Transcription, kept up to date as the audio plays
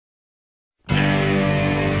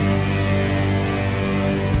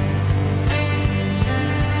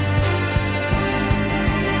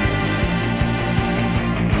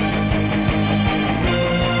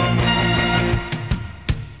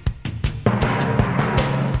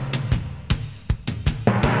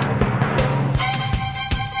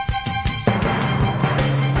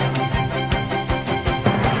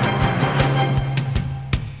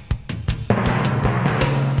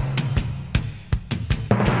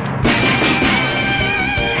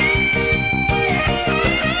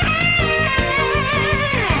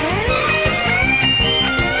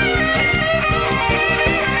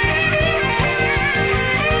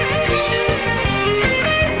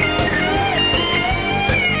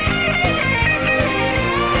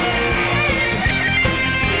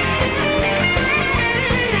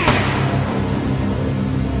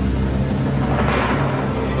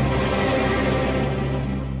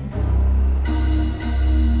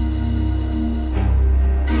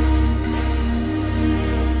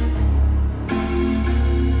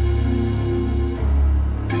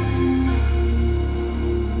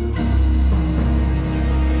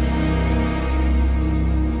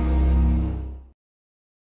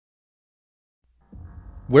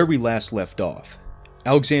Where we last left off,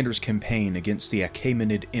 Alexander's campaign against the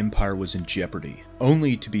Achaemenid Empire was in jeopardy,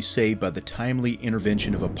 only to be saved by the timely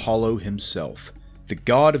intervention of Apollo himself. The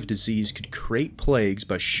god of disease could create plagues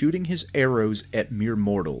by shooting his arrows at mere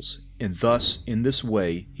mortals, and thus, in this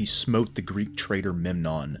way, he smote the Greek traitor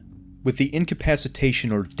Memnon. With the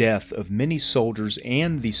incapacitation or death of many soldiers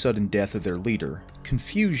and the sudden death of their leader,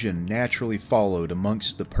 confusion naturally followed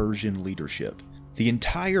amongst the Persian leadership. The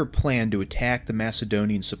entire plan to attack the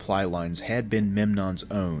Macedonian supply lines had been Memnon's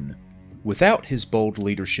own. Without his bold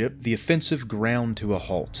leadership, the offensive ground to a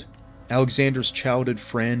halt. Alexander's childhood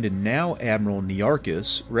friend and now Admiral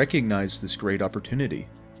Nearchus recognized this great opportunity.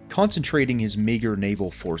 Concentrating his meager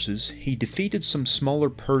naval forces, he defeated some smaller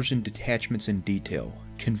Persian detachments in detail,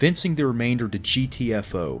 convincing the remainder to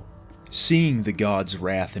GTFO. Seeing the god's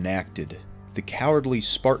wrath enacted, the cowardly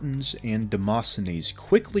Spartans and Demosthenes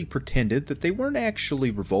quickly pretended that they weren't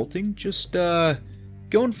actually revolting, just,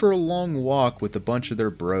 going for a long walk with a bunch of their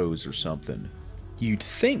bros or something. You'd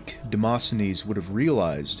think Demosthenes would have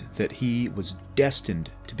realized that he was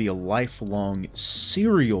destined to be a lifelong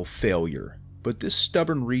serial failure, but this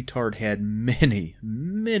stubborn retard had many,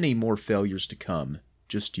 many more failures to come.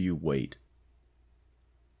 Just you wait.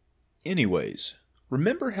 Anyways,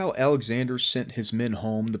 remember how Alexander sent his men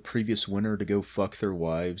home the previous winter to go fuck their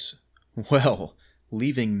wives? Well,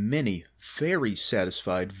 leaving many very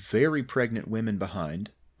satisfied, very pregnant women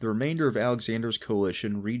behind, the remainder of Alexander's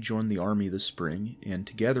coalition rejoined the army this spring, and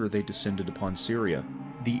together they descended upon Syria.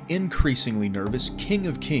 The increasingly nervous King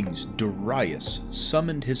of Kings, Darius,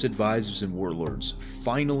 summoned his advisors and warlords,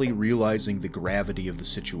 finally realizing the gravity of the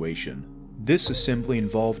situation. This assembly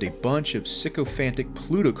involved a bunch of sycophantic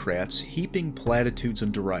plutocrats heaping platitudes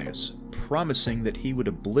on Darius, promising that he would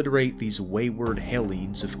obliterate these wayward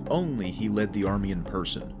Hellenes if only he led the army in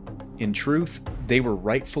person. In truth, they were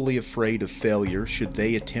rightfully afraid of failure should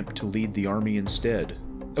they attempt to lead the army instead.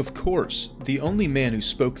 Of course, the only man who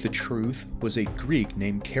spoke the truth was a Greek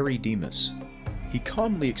named Charidemus. He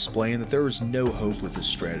calmly explained that there was no hope with this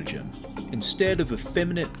stratagem. Instead of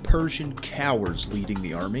effeminate Persian cowards leading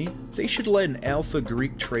the army, they should let an alpha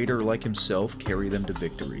Greek traitor like himself carry them to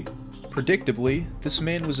victory. Predictably, this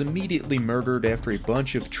man was immediately murdered after a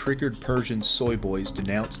bunch of triggered Persian soy boys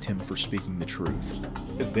denounced him for speaking the truth.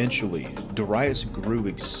 Eventually, Darius grew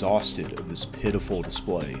exhausted of this pitiful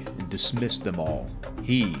display and dismissed them all.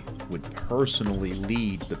 He would personally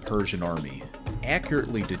lead the Persian army,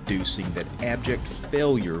 accurately deducing that abject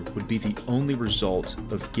failure would be the only result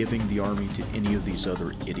of giving the army to any of these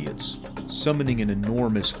other idiots. Summoning an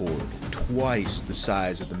enormous horde, twice the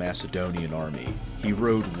size of the Macedonian army, he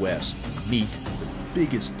rode west to meet the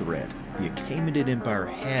biggest threat the Achaemenid Empire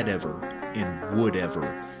had ever and would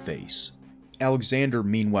ever face. Alexander,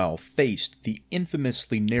 meanwhile, faced the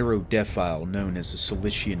infamously narrow defile known as the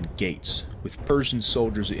Cilician Gates, with Persian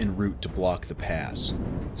soldiers en route to block the pass.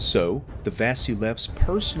 So, the Vasileps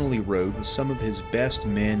personally rode with some of his best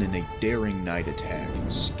men in a daring night attack,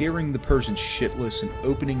 scaring the Persians shitless and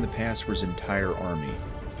opening the pass for his entire army.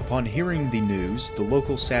 Upon hearing the news, the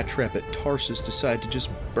local satrap at Tarsus decided to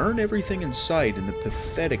just burn everything in sight in a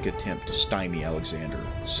pathetic attempt to stymie Alexander.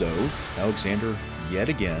 So, Alexander, yet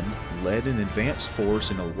again, led an advance force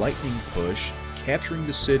in a lightning push, capturing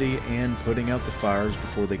the city and putting out the fires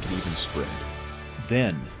before they could even spread.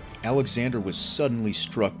 Then, Alexander was suddenly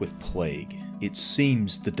struck with plague. It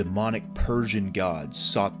seems the demonic Persian gods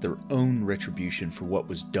sought their own retribution for what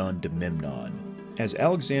was done to Memnon. As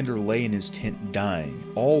Alexander lay in his tent dying,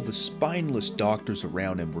 all the spineless doctors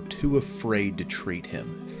around him were too afraid to treat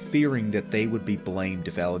him, fearing that they would be blamed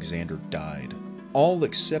if Alexander died. All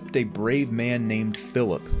except a brave man named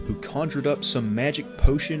Philip, who conjured up some magic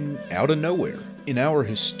potion out of nowhere. In our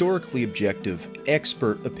historically objective,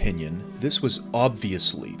 expert opinion, this was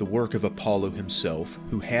obviously the work of Apollo himself,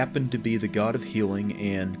 who happened to be the god of healing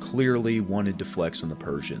and clearly wanted to flex on the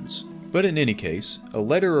Persians. But in any case, a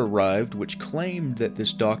letter arrived which claimed that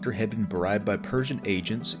this doctor had been bribed by Persian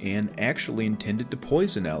agents and actually intended to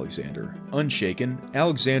poison Alexander. Unshaken,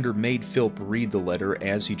 Alexander made Philip read the letter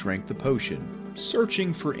as he drank the potion,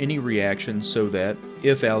 searching for any reaction so that,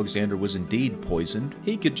 if Alexander was indeed poisoned,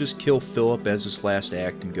 he could just kill Philip as his last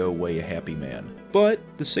act and go away a happy man. But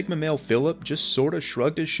the Sigma male Philip just sorta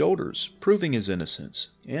shrugged his shoulders, proving his innocence.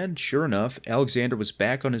 And sure enough, Alexander was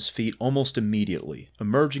back on his feet almost immediately.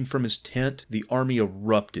 Emerging from his tent, the army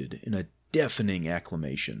erupted in a deafening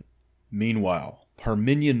acclamation. Meanwhile,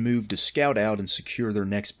 Parmenion moved to scout out and secure their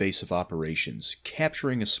next base of operations,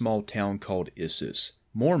 capturing a small town called Issus.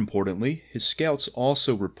 More importantly, his scouts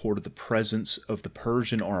also reported the presence of the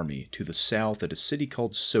Persian army to the south at a city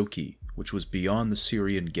called Soki, which was beyond the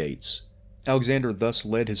Syrian gates. Alexander thus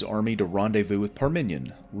led his army to rendezvous with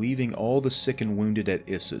Parmenion, leaving all the sick and wounded at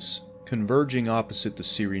Issus. Converging opposite the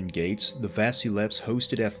Syrian gates, the Vasileps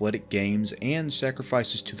hosted athletic games and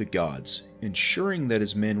sacrifices to the gods, ensuring that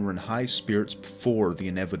his men were in high spirits before the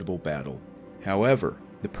inevitable battle. However,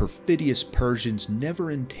 the perfidious Persians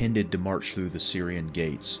never intended to march through the Syrian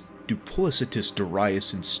gates. Duplicitous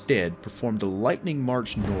Darius instead performed a lightning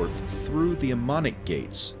march north through the Ammonic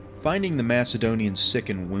gates. Finding the Macedonians sick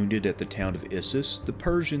and wounded at the town of Issus, the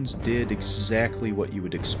Persians did exactly what you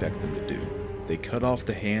would expect them to do. They cut off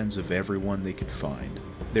the hands of everyone they could find.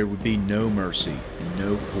 There would be no mercy and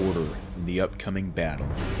no quarter in the upcoming battle.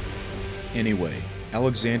 Anyway,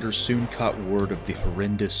 Alexander soon caught word of the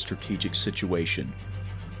horrendous strategic situation.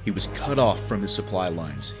 He was cut off from his supply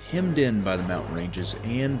lines, hemmed in by the mountain ranges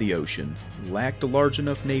and the ocean, lacked a large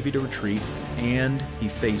enough navy to retreat, and he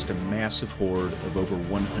faced a massive horde of over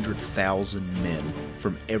 100,000 men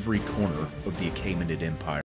from every corner of the Achaemenid Empire.